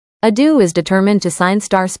Edu is determined to sign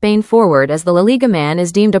star Spain forward as the La Liga man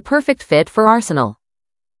is deemed a perfect fit for Arsenal.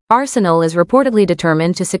 Arsenal is reportedly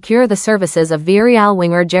determined to secure the services of Villarreal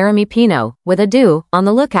winger Jeremy Pino, with Edu on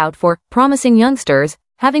the lookout for promising youngsters,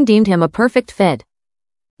 having deemed him a perfect fit.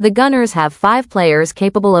 The Gunners have 5 players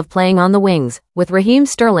capable of playing on the wings, with Raheem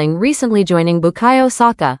Sterling recently joining Bukayo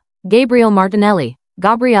Saka, Gabriel Martinelli,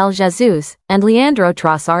 Gabriel Jesus, and Leandro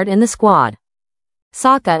Trossard in the squad.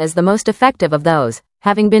 Saka is the most effective of those,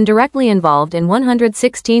 having been directly involved in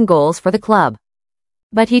 116 goals for the club.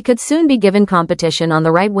 But he could soon be given competition on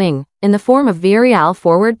the right wing, in the form of Villarreal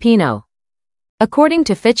forward Pino. According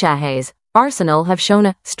to Fichajes, Arsenal have shown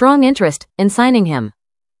a strong interest in signing him.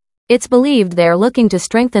 It's believed they are looking to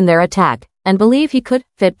strengthen their attack, and believe he could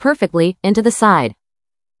fit perfectly into the side.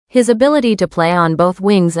 His ability to play on both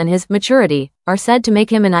wings and his maturity are said to make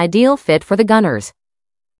him an ideal fit for the Gunners.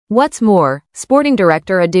 What's more, sporting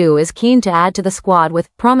director Edu is keen to add to the squad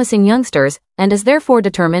with promising youngsters, and is therefore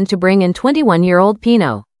determined to bring in 21-year-old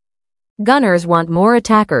Pino. Gunners want more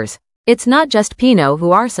attackers. It's not just Pino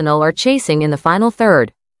who Arsenal are chasing in the final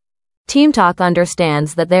third. Team Talk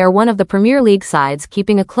understands that they are one of the Premier League sides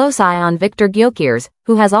keeping a close eye on Victor Gyökeres,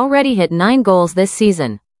 who has already hit 9 goals this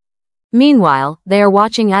season. Meanwhile, they are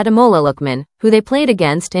watching Ademola Lookman, who they played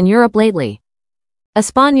against in Europe lately.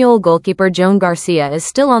 Espanyol goalkeeper Joan Garcia is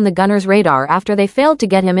still on the Gunners' radar after they failed to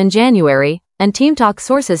get him in January, and Team Talk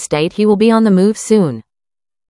sources state he will be on the move soon.